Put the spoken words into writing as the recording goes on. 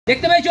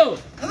দেখতে পাইছো?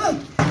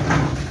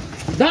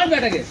 ধর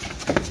ব্যাটাকে।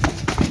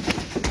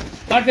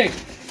 পারফেক্ট,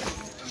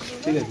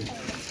 ঠিক আছে।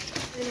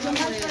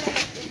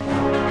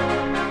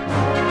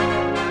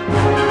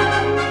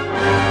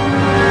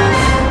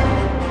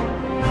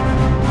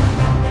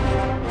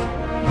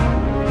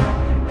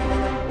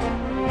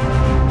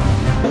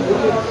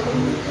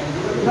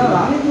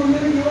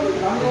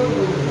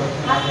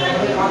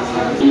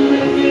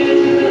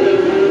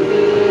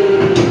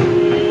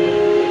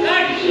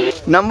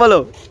 নাম বলো।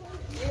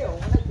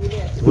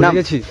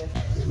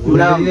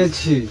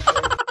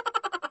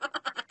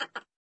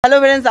 হ্যালো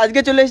ফ্রেন্ডস, আজকে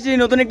চলে এসেছি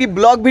নতুন একটি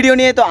ব্লগ ভিডিও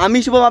নিয়ে। তো আমি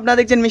শুভম, আপনারা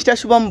দেখছেন মিস্টার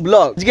শুভম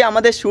ব্লগ। আজকে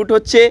আমাদের শুট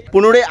হচ্ছে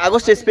 15ই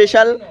আগস্ট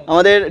স্পেশাল।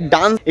 আমাদের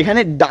ডান্স,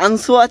 এখানে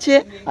ডান্সও আছে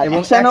আর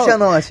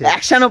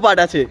অ্যাকশনও পার্ট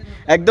আছে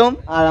একদম।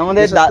 আর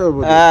আমাদের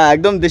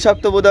একদম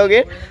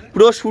দেশাত্মবোধকের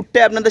পুরো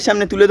শুটটাই আপনাদের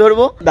সামনে তুলে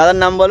ধরবো। দাদার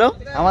নাম বলো।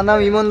 আমার নাম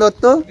ইমন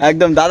দত্ত।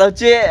 একদম, দাদা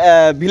হচ্ছে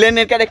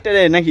ভিলেনের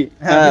ক্যারেক্টারে নাকি?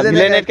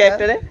 ভিলেনের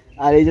ক্যারেক্টারে।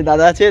 আর এই যে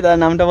দাদা আছে,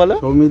 দাদার নামটা বলো।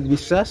 সৌমিত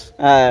বিশ্বাস।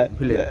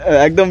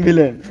 একদম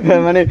ভিলেন,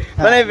 মানে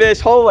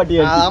সহপাঠী।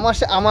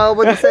 আমার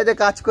অপোজিট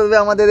কাজ করবে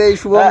আমাদের এই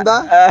শুভম দা,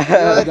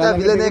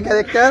 ভিলেনের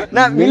ক্যারেক্টার।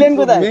 না, ভিলেন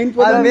কোথায়?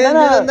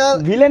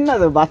 ভিলেন না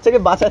তো, বাচ্চাকে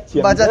বাঁচাচ্ছি।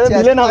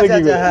 ভিলেন হবে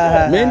কি?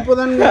 মেইন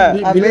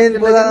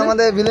প্রধান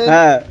আমাদের ভিলেন।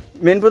 হ্যাঁ,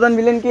 মেন প্রধান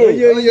ভিলেন কি?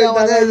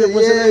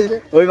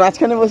 ওই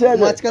মাঝখানে বসে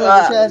আছে।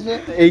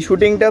 এই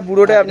শুটিংটা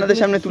পুরোটাই আপনাদের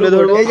সামনে তুলে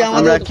ধরবো,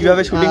 আমরা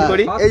কিভাবে শুটিং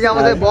করি। এই যে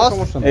আমাদের বস,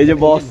 এই যে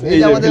বস, এই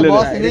যে আমাদের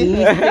বস।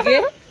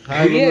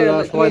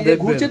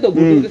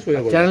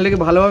 চ্যানেলটাকে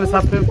ভালোভাবে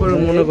সাবস্ক্রাইব করে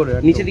মনে করে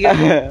নিচে দিকে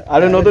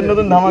আরো নতুন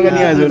নতুন ধামাকা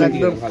নিয়ে আসবে।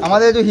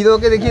 আমাদের যে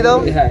হিরোকে দেখিয়ে দাও।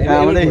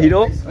 আমাদের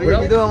হিরো,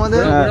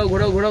 আমাদের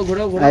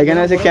এখানে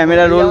আছে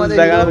ক্যামেরা রোল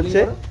দেখা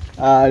হচ্ছে।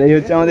 আর এই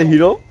হচ্ছে আমাদের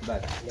hero.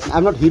 I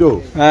am not hero,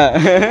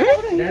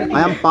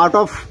 I am part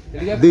of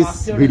this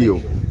video.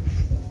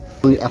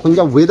 এখন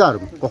যা ওয়েদার,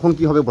 কখন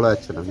কি হবে বলা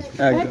যাচ্ছে না।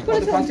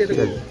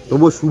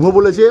 তবু শুভ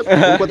বলেছে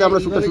কলকাতায় আমরা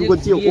শুটটা শুরু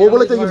করছি, ও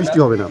বলেছে যে বৃষ্টি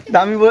হবে না।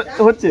 দামি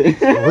হচ্ছে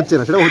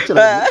না, সেটা হচ্ছে না।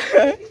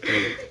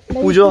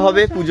 পুজো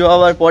হবে, পুজো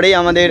হওয়ার পরেই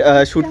আমাদের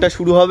শুটটা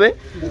শুরু হবে।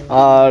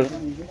 আর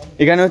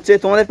এখানে হচ্ছে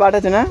তোমাদের পার্ট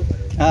আছে না?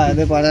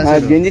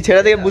 গেঞ্জি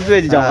ছেড়া থেকে বুঝতে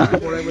পেরেছি জামা।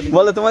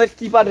 বলো তোমাদের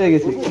কি পার্ট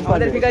রেখেছি?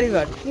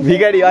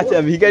 ভিখারি। আচ্ছা,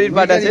 ভিখারির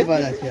পার্ট আছে।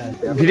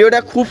 ভিডিওটা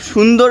খুব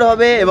সুন্দর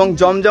হবে এবং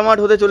জমজমাট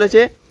হতে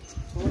চলেছে।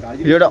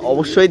 ভিডিওটা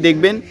অবশ্যই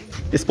দেখবেন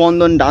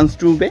স্পন্দন ডান্স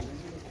ট্রুপে।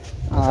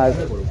 আর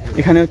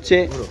এখানে হচ্ছে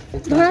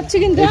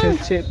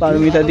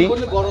পারমিতা দি,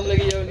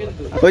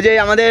 ওই যে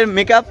আমাদের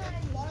মেকআপ।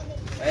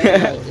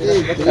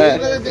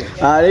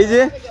 আর এই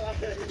যে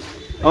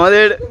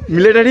আমাদের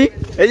মিলিটারি,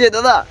 এই যে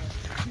দাদা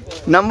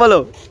নাম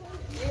বলো।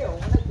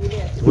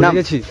 নাথ।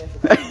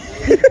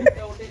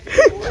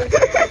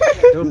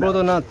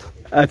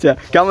 আচ্ছা,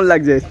 কেমন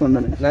লাগছে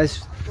স্পন্দনে? নাইস,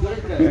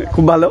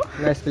 খুব ভালো,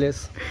 নাইস প্লেস,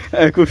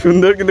 খুব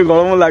সুন্দর, কিন্তু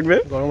গরমও লাগবে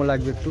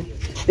একটু।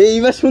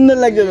 এইবার সুন্দর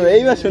লাগছে তো,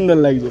 এইবার সুন্দর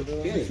লাগছে।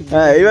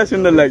 হ্যাঁ, এইবার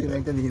সুন্দর লাগছে।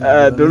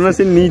 দোনো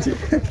সিন নিচে।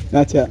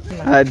 আচ্ছা,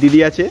 আর দিদি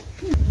আছে।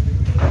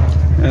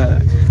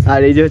 আর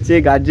এই যে হচ্ছে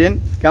গার্জেন।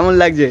 কেমন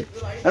লাগছে?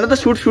 এটা তো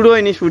শুট শুরু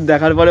হয়নি, শুট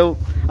দেখার পরেও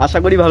আশা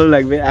করি ভালো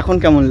লাগবে। এখন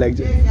কেমন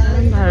লাগছে?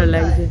 ভালো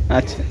লাগছে।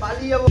 আচ্ছা,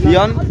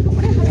 পিয়ন,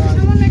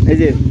 এই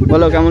যে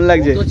বলো কেমন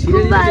লাগছে?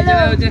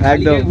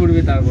 একদম।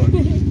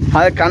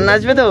 হ্যাঁ, কান্না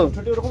আসবে তো?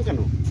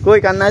 কই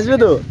কান্না আসবে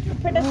তো?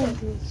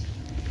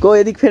 কই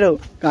এদিক ফেরো,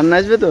 কান্না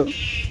আসবে তো?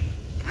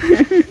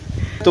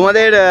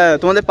 তোমাদের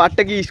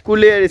পার্টটা কি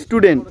স্কুলের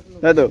স্টুডেন্ট,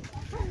 তাই তো?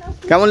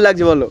 কেমন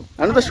লাগছে বলো?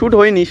 আমরা তো শুট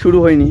হয়নি, শুরু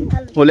হয়নি,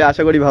 হলে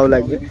আশা করি ভালো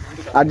লাগবে।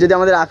 আর যদি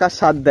আমাদের আকাশ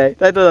সাথ দেয়,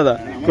 তাই তো দাদা?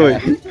 কই।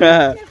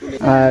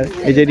 আর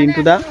এই যে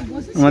রিন্টু দা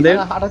আমাদের।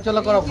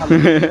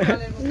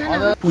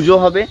 পুজো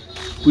হবে,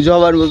 পুজো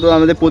হওয়ার মতো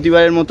আমাদের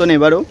প্রতিবারের মতন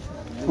এবারও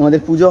আমাদের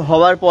পুজো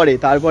হওয়ার পরে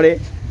তারপরে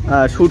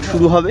শুট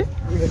শুরু হবে,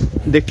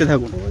 দেখতে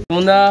থাকুন।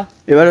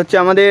 এবার হচ্ছে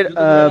আমাদের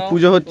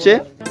পুজো হচ্ছে।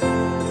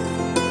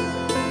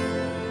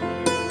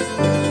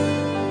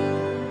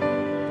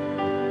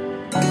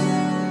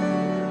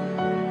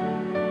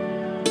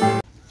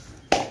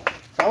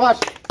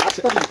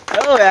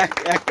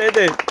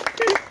 একটাইতে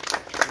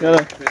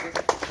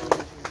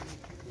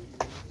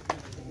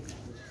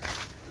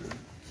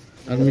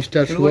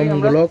মিস্টার শুভম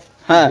ব্লগ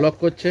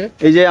করছে।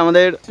 এই যে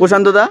আমাদের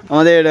প্রশান্ত দা,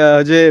 আমাদের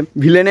যে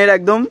ভিলেনের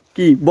একদম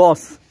কি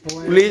বস।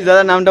 প্লিজ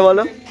দাদা নামটা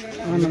বলো।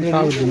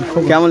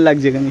 কেমন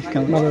লাগছে এখানে?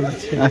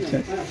 আচ্ছা,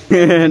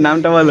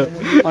 নামটা বলো।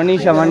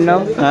 অনিশ আমার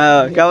নাম।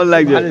 হ্যাঁ, কেমন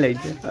লাগছে?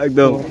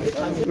 একদম।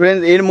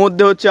 ফ্রেন্ডস, এর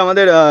মধ্যে হচ্ছে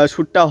আমাদের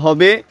শুটটা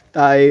হবে,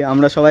 তাই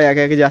আমরা সবাই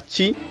একে একে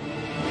যাচ্ছি।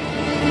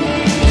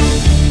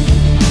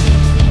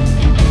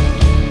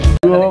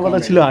 কথা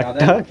ছিল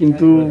 8টা,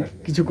 কিন্তু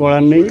কিছু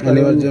করার নেই,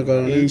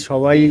 এই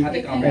সবাই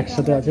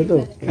একসাথে আছে তো।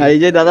 আর এই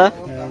যে দাদা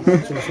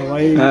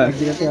সবাই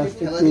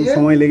আসতে একটু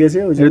সময় লেগেছে,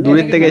 ওই যে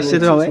দূরের থেকে এসছে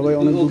তো, সবাই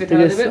অনেক দূর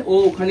থেকে এসছে।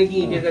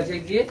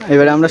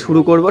 এবারে আমরা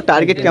শুরু করব।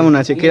 টার্গেট কেমন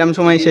আছে? কিরম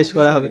সময় শেষ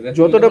করা হবে?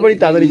 যতটা পারি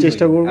তাড়াতাড়ি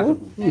চেষ্টা করবো,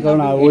 কারণ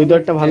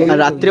ওয়েদারটা ভালো। আর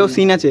রাত্রেও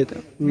সিন আছে তো।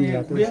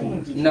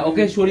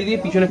 ওকে সরিয়ে দিয়ে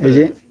পিছনে এই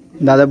যে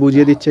দাদা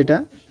বুঝিয়ে দিচ্ছে এটা।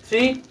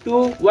 3, 2,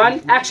 1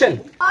 action.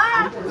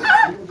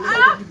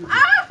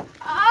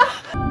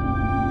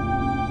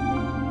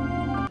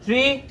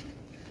 3,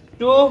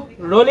 2,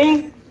 rolling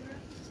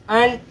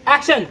and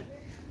action.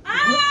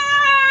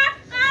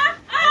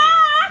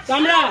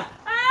 Camera.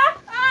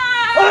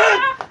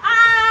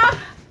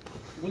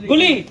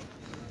 Guli.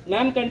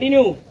 Ma'am,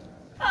 continue.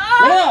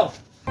 Hello.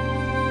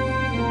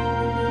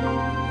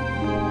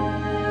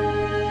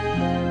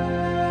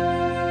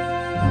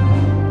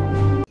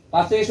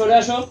 পাশ থেকে সরে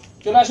আসো,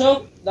 চলে আসো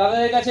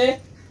দাদাদের কাছে।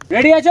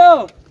 রেডি আছো?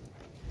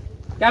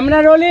 Camera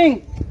rolling,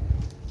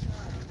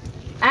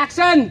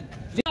 action.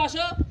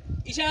 আসো,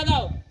 ইশারা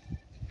দাও,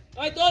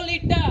 ওই তোর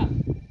লিডটা,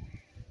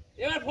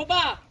 এবার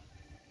ফোপা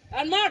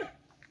আর মার।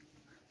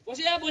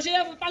 বসে যা, বসে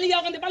যা, পালিয়ে যা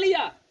ওখান থেকে, পালিয়ে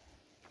যা।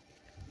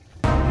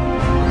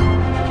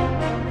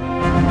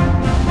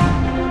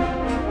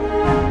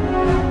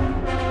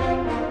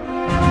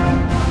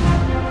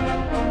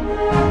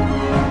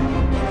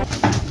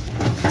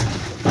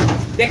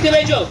 দেখতে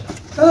পেয়েছো?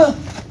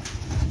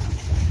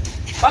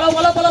 পালো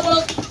পালো পালো পালো।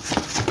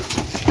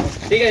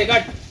 ঠিক আছে,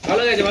 কাট।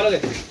 ভালো গেছে, ভালো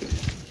গেছে,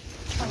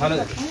 ভালো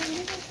গেছে,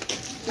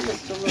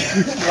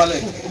 ভালো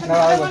গেছে।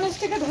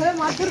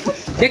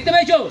 দেখতে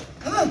পেয়েছো?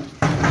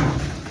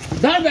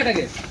 ধর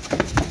ব্যাটাকে।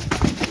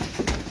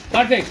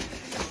 পারফেক্ট।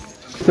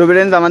 তো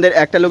ফ্রেন্ডস, আমাদের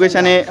একটা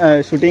লোকেশানে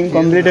শুটিং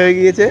কমপ্লিট হয়ে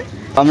গিয়েছে,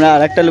 আমরা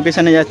আর একটা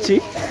লোকেশানে যাচ্ছি।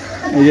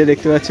 এই যে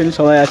দেখতে পাচ্ছেন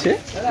সবাই আছে।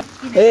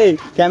 এই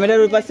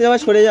ক্যামেরার ওই পাশে যাওয়া,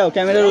 সরে যাও,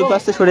 ক্যামেরার ওই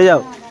পাশে সরে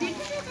যাও।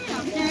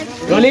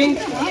 Rolling,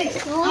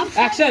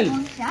 action.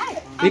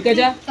 ঠিক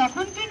আছে,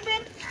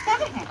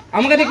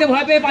 আমাকে দেখতে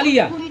ভয় পেয়ে পালিয়ে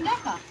যা।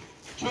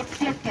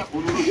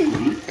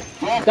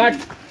 কাট।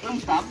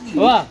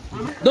 বাবা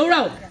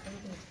দৌড়াও,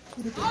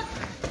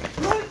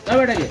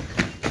 বেটাকে।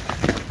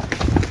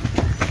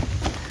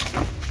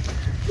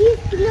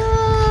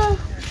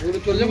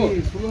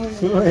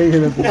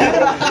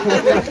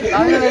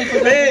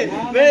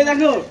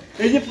 দেখো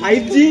এই যে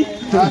 5G,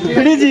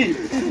 3G,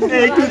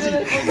 2G।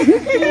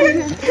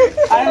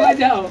 আরে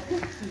যাও।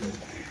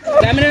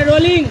 Camera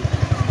rolling,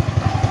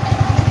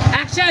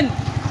 action.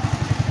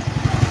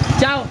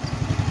 যাও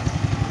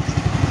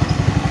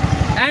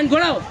এন্ড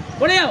ঘোরাও,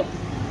 পড়ে যাও,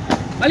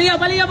 পালিয়ে যাও,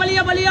 পালিয়ে যাও, পালিয়ে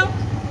যাও, পালিয়ে যাও।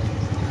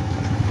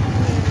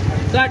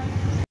 কাট।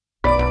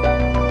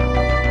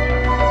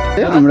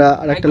 আমরা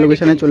আরেকটা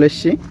লোকেশনে চলে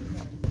এসেছি।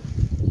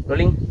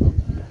 Rolling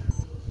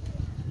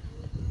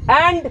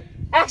and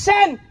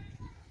action.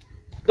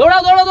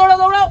 দৌড়াও, দৌড়াও, দৌড়াও,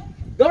 দৌড়াও,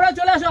 দৌড়াও,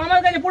 চলে আসো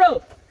আমার কাছে, পুরো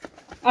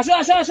আসো,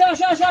 আসো, আসো,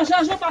 আসো, আসো, আসো,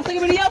 আসো, পাশ থেকে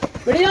বেরিয়ে যাও,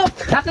 বেরিয়ে যাও,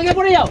 ধাক্কা খেয়ে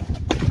পড়ে যাও।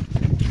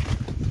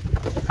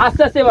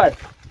 আস্তে আস্তে এবার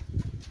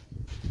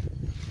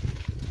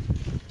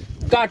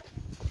কাট।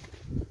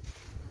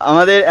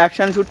 আমাদের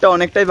অ্যাকশন শ্যুটটা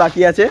অনেকটাই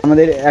বাকি আছে,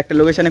 আমাদের একটা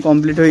লোকেশনে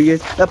কমপ্লিট হয়ে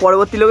গিয়েছে। তা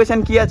পরবর্তী লোকেশন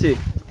কি আছে?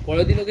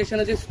 পরবর্তী লোকেশন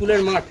আছে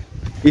স্কুলের মাঠ।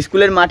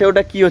 স্কুলের মাঠে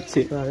ওটা কি হচ্ছে?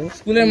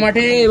 স্কুলের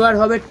মাঠে এবার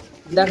হবে,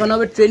 দেখানো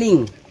হবে ট্রেনিং।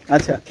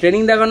 আচ্ছা,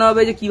 ট্রেনিং দেখানো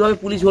হবে যে কিভাবে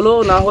পুলিশ হলো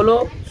না হলো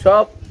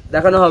সব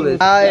দেখানো হবে।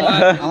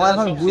 আমার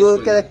এখন বুড়ো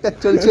ক্যারেক্টার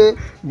চলছে,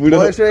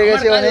 বয়স হয়ে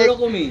গেছে অনেক,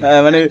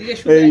 মানে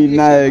এই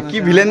না কি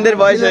ভিলেনদের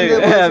বয়স হয়ে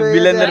গেছে,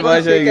 ভিলেনদের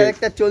বয়স হয়ে গেছে,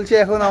 ক্যারেক্টার চলছে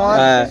এখন আমার।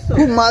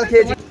 খুব মাল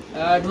খেয়েছি।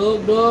 ঢোক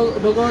ঢোক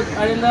ঢোকো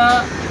আরেন্দা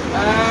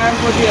এন্ড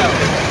পজিয়া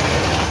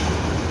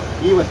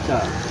কি বাচ্চা।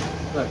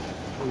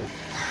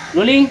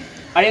 Rolling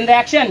আরেন্দা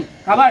action.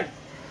 খাবার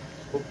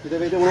খুব খিদে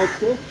পেয়েছে মনে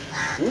হচ্ছে।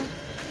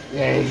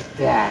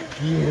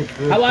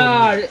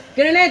 খাবার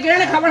কেড়ে নে, কেড়ে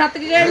নে, খাবার হাত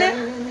থেকে কেড়ে নে।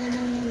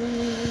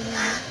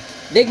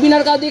 দেখবি না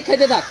কাউ দিকে,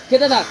 খেতে থাক,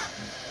 খেতে থাক।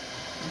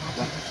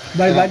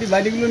 বাটি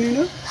বাটিগুলো নিয়ে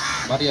নাও।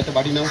 বাটি আছে,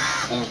 বাটি নাও।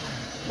 হ্যাঁ,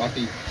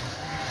 বাটি।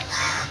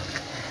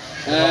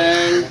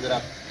 এন্ড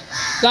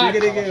কাট।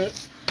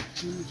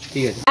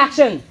 ঠিক আছে,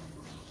 অ্যাকশন।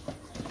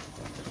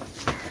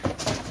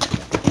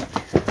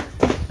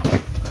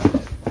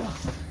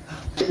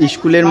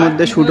 স্কুলের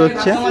মধ্যে শ্যুট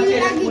হচ্ছে,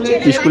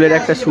 স্কুলের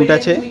একটা শ্যুট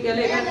আছে।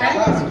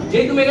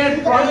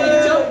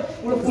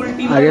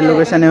 আগের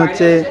লোকেশনে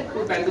হচ্ছে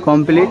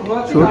কমপ্লিট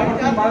শ্যুট।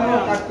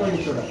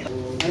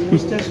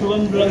 মিস্টার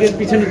শুভম ব্লগের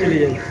পিছনে চলে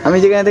যাই। আমি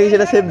যেখানে থাকি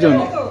সেটা সেফ জোন,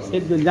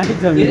 জানি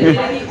তো আমি।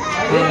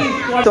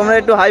 তোমরা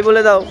একটু হাই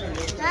বলে দাও।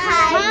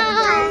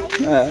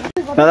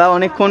 দাদা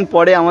অনেকক্ষণ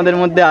পরে আমাদের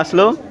মধ্যে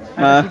আসলো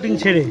শুটিং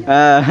ছেড়ে।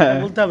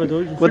 বলতে হবে তো,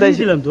 কোথায়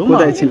ছিলাম? তো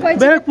কোথায় ছিল?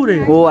 ব্যারাকপুরে।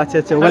 ও আচ্ছা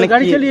আচ্ছা, ওখানে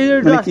গাড়ি চালিয়ে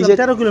কিসের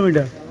 13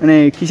 কিলোমিটার, মানে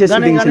কিসের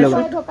শুটিং ছিল?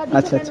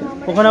 আচ্ছা আচ্ছা,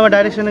 ওখানে আবার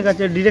ডাইরেকশনের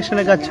কাছে,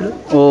 ডিরেকশনের কাজ ছিল।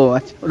 ও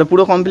আচ্ছা, ওটা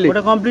পুরো কমপ্লিট?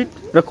 ওটা কমপ্লিট।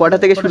 ওটা কটা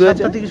থেকে শুরু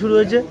হয়েছে? 7টা থেকে শুরু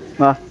হয়েছে।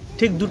 বাহ,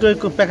 ঠিক দুটোই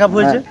প্যাক আপ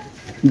হয়েছে।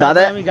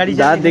 দাদা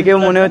দাদা দেখেও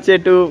মনে হচ্ছে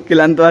একটু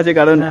ক্লান্ত আছে,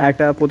 কারণ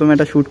একটা প্রথমে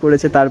একটা শুট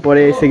করেছে,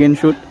 তারপরে সেকেন্ড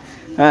শুট।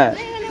 হ্যাঁ,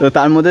 তো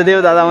তার মধ্যে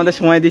দিয়েও দাদা আমাদের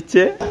সময়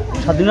দিচ্ছে।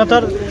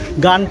 স্বাধীনতার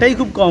গানটাই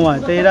খুব কম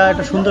হয়, তো এরা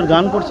একটা সুন্দর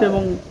গান করছে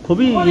এবং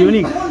খুবই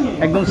ইউনিক,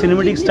 একদম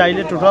সিনেমেটিক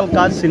স্টাইলে টোটাল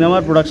কাজ।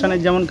 সিনেমার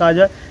প্রোডাকশানের যেমন কাজ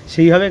হয়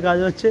সেইভাবে কাজ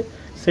হচ্ছে।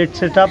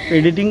 সেট আপ,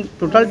 এডিটিং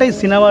টোটালটাই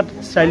সিনেমার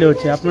স্টাইলে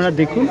হচ্ছে। আপনারা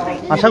দেখুন,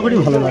 আশা করি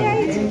ভালো লাগবে।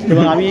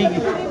 এবং আমি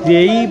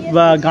এই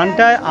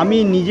গানটা আমি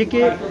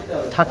নিজেকে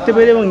থাকতে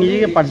পেরে এবং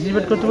নিজেকে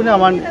পার্টিসিপেট করতে পেরে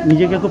আমার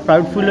নিজেকে খুব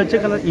প্রাউড ফিল হচ্ছে,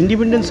 কারণ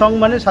ইন্ডিপেন্ডেন্ট সং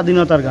মানে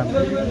স্বাধীনতার গান।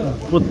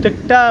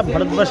 প্রত্যেকটা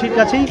ভারতবাসীর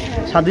কাছেই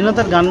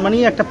স্বাধীনতার গান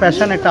মানেই একটা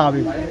প্যাশন, একটা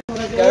আবেগ।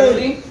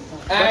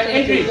 and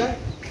entry.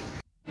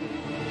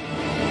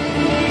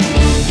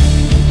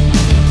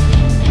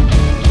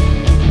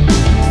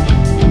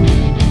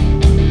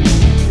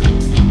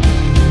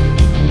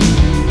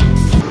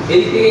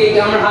 এদিক থেকে এই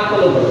আমার হাত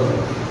ফলো করো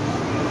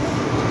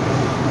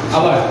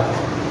আবার।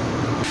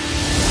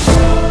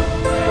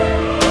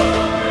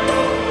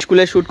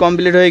 স্কুলের শ্যুট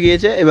কমপ্লিট হয়ে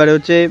গিয়েছে, এবারে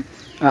হচ্ছে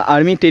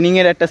আর্মি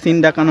ট্রেনিংয়ের একটা সিন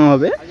দেখানো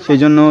হবে, সেই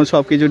জন্য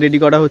সব কিছু রেডি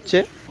করা হচ্ছে।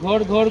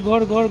 ঘর ঘর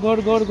ঘর ঘর ঘর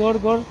ঘর ঘর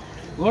ঘর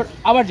ঘর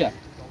আবার যা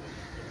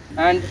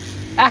অ্যান্ড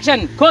অ্যাকশন।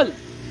 খোল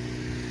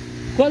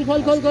খোল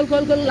খোল খোল খোল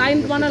খোল খোল লাইন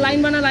বানা লাইন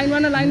বানা লাইন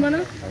বানা লাইন বানা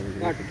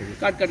কাট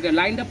কাট কাট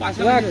লাইনটা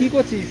পাশে কি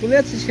করছিস চলে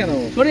যাচ্ছিস কেন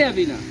সরে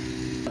যাবি না।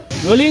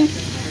 রোলিং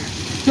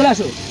চলে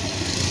আসো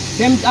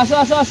ফ্রেম আসো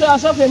আসো আসো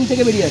আসো ফ্রেম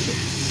থেকে বেরিয়ে আসো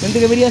ফ্রেম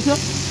থেকে বেরিয়ে আসো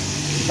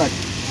কাট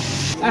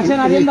অ্যাকশন।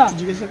 আরিয়ান দা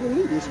জিজ্ঞাসা করুন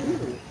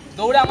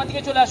দৌড়ে আমার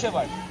দিকে চলে আসো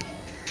এবার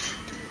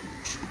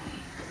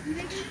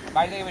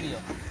বাইরে থেকে বেরিয়ে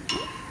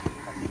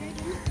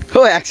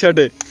ও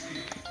একসাথে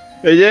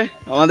এই যে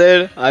আমাদের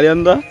আরিয়ান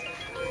দা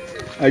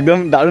একদম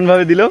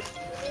দারুণভাবে দিল।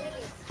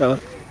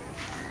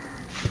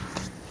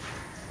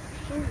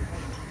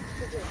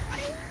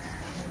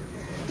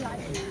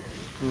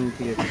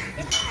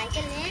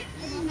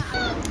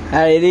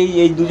 হ্যাঁ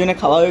এই দুজনে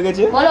খাওয়া হয়ে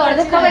গেছে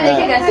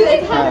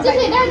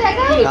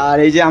আর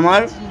এই যে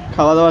আমার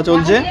খাওয়া দাওয়া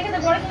চলছে।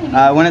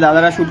 ওখানে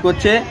দাদারা শ্যুট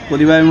করছে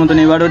প্রতিবারের মতন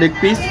এবারও লেগ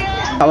পিস।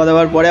 খাওয়া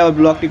দাওয়ার পরে আবার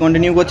ব্লগটি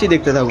কন্টিনিউ করছি,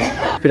 দেখতে থাকো।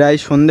 প্রায়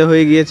সন্ধে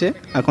হয়ে গিয়েছে,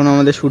 এখন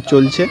আমাদের শ্যুট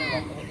চলছে।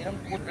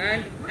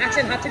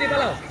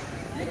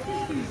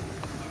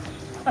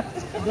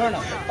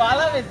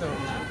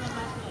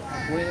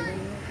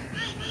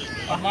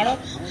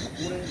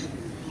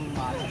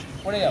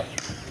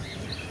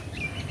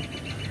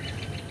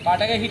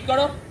 পাটাকে হিট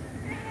করো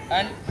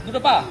এন্ড দুটো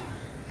পা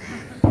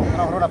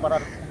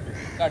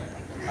কাট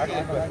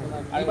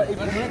আরেকবার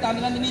এবার ধরে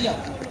টানতে টানতে নিয়ে যাও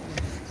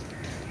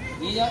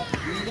নিয়ে যাও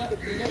নিয়ে যাও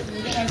নিয়ে যাও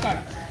নিয়ে যাও এন্ড কাট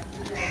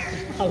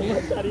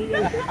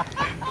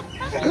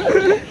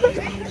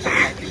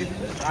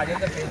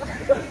আরিয়ানদার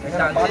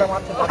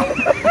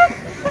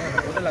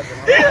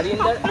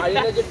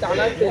যে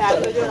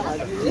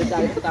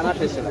টানার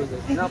ফেস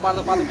না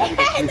পালো পালো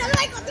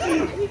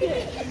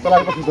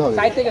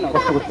সাইড থেকে নাও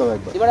কষ্ট করতে হবে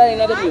একবার। এবার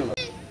এনাদের নিও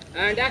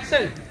এন্ড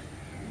অ্যাকশন।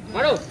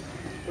 মারো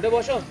উঠে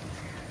বসো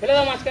ফেলে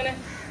দাও মাঝখানে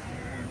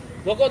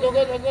ধোকো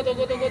ধোকো ধোকো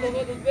ধোকো ধোকো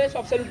ধোকো ঢুকবে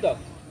সব স্যালুট দাও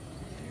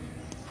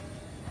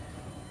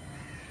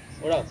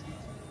ওরাও।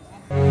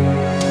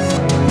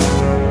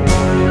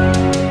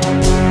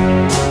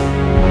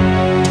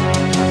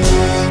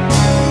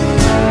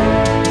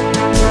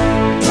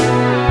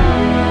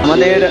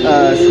 আমাদের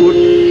শ্যুট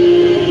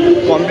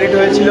কমপ্লিট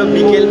হয়েছিল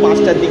বিকেল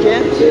 5টার দিকে।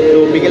 তো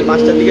বিকেল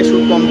 5টার দিকে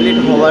শ্যুট কমপ্লিট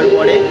হওয়ার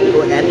পরে তো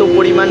এত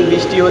পরিমাণ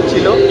বৃষ্টি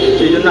হচ্ছিল,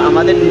 সেই জন্য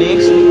আমাদের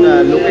নেক্সট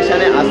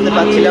লোকেশানে আসতে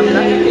পারছিলাম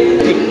না।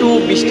 একটু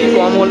বৃষ্টি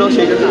কম হলো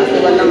সেই জন্য আসতে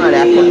পারলাম। আর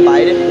এখন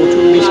বাইরে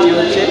প্রচুর বৃষ্টি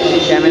হচ্ছে,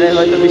 ক্যামেরায়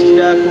হয়তো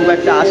বৃষ্টিটা খুব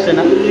একটা আসছে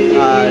না।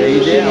 আর এই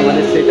যে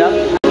আমাদের সেটআপ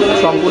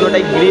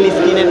সম্পূর্ণটাই গ্রিন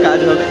স্ক্রিনের কাজ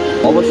হবে।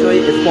 অবশ্যই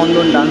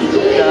স্পন্দন ডান্স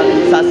গ্রুপটা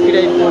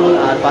সাবস্ক্রাইব করুন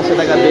আর পাশে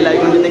থাকা বেল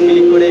আইকনটিতে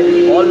ক্লিক করে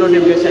অল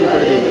নোটিফিকেশান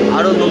করে দিন।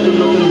 আরও নতুন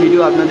নতুন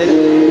ভিডিও আপনাদের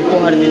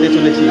উপহার দিতে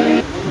চলেছি।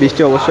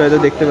 বৃষ্টি অবশ্যই হয়তো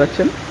দেখতে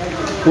পাচ্ছেন,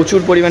 প্রচুর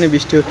পরিমাণে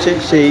বৃষ্টি হচ্ছে।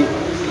 সেই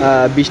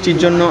বৃষ্টির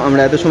জন্য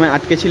আমরা এত সময়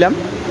আটকে ছিলাম,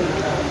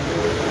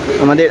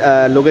 আমাদের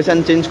লোকেশান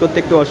চেঞ্জ করতে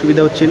একটু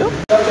অসুবিধা হচ্ছিল।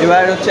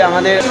 এবার হচ্ছে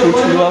আমাদের শ্যুট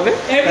শুরু হবে।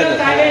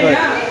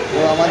 তো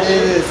আমাদের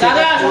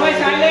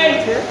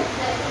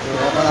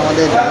এখন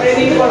আমাদের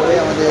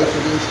আমাদের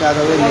শুটিং স্টার্ট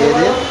হবে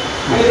মেয়েদের।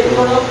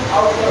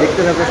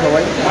 দেখতে থাকো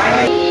সবাই।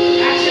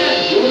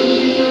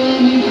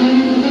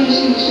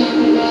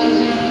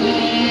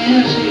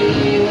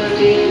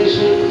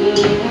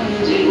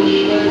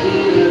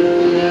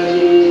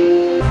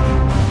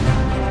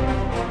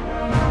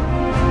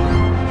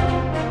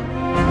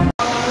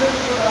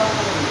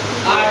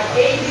 আর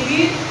এই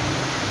দিদি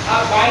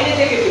আর বাইরে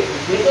থেকে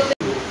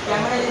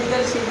ক্যামেরা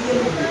ডিজিটাল সেদিকে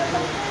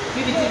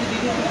কি দিচ্ছি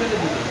দিদি পিছনে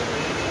দিকে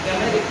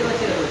ক্যামেরা দেখতে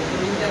পাচ্ছি না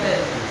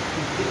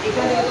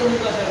এখানে এত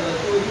মুখ আসার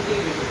তো ওই দিকে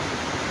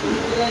তুমি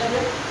কোথায় আসবে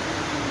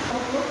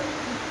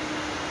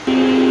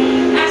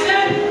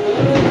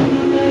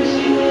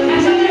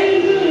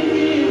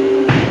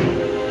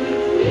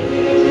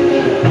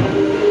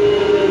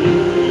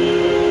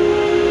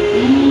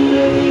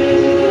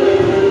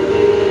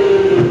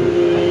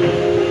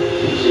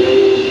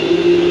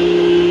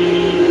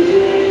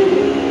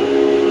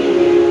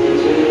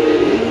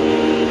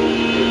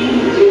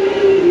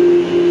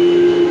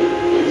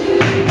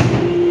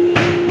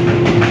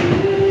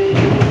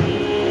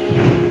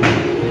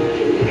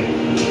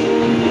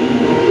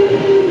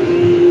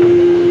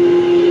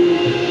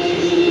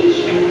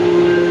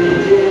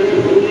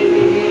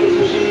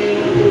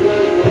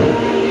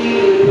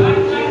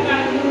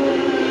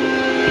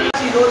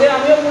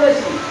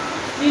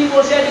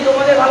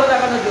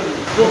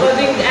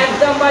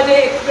एकदम बाजे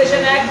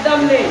एक्सप्रेशन एकदम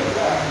नहीं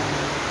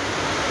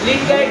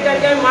लीड कैरेक्टर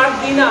के मार्क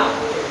दीना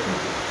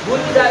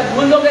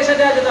भूल लोग के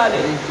साथे আছে তাহলে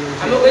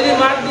আমি ওই যে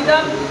মার্ক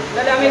দিতাম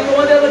তাহলে আমি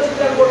তোমাদের উপর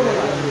চিৎকার করব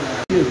না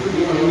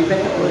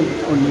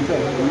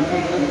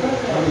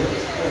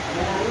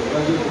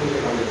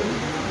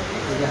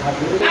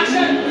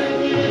অ্যাকশন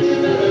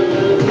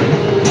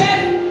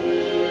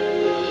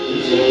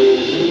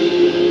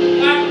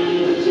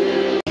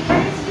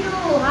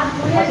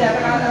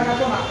হাত ধরে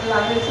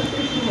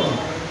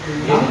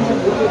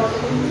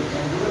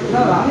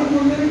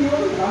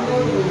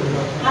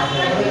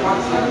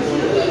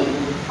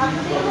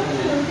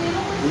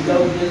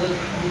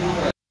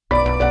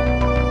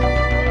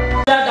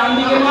ডান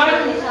দিকে মার,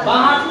 বাঁ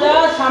হাতটা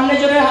সামনে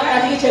জোরে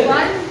এদিকে ছেড়ে দে।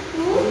 1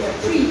 2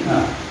 3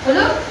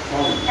 হলো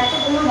এত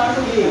কোনো বার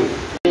করতে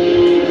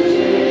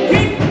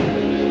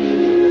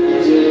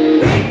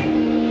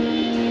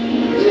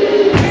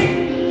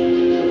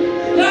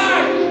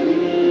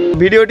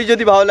ভিডিওটি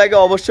যদি ভালো লাগে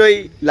অবশ্যই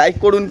লাইক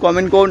করুন,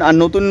 কমেন্ট করুন, আর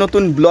নতুন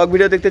নতুন ব্লগ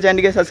ভিডিও দেখতে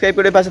চ্যানেলটিকে সাবস্ক্রাইব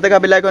করে পাশে থাকা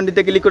বেল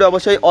আইকনটিতে ক্লিক করে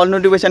অবশ্যই অল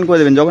নোটিফিকেশন করে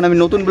দেবেন। যখন আমি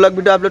নতুন ব্লগ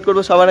ভিডিও আপলোড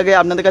করবো সবার আগে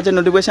আপনাদের কাছে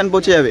নোটিফিকেশন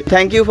পৌঁছে যাবে।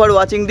 Thank you for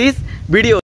watching this video.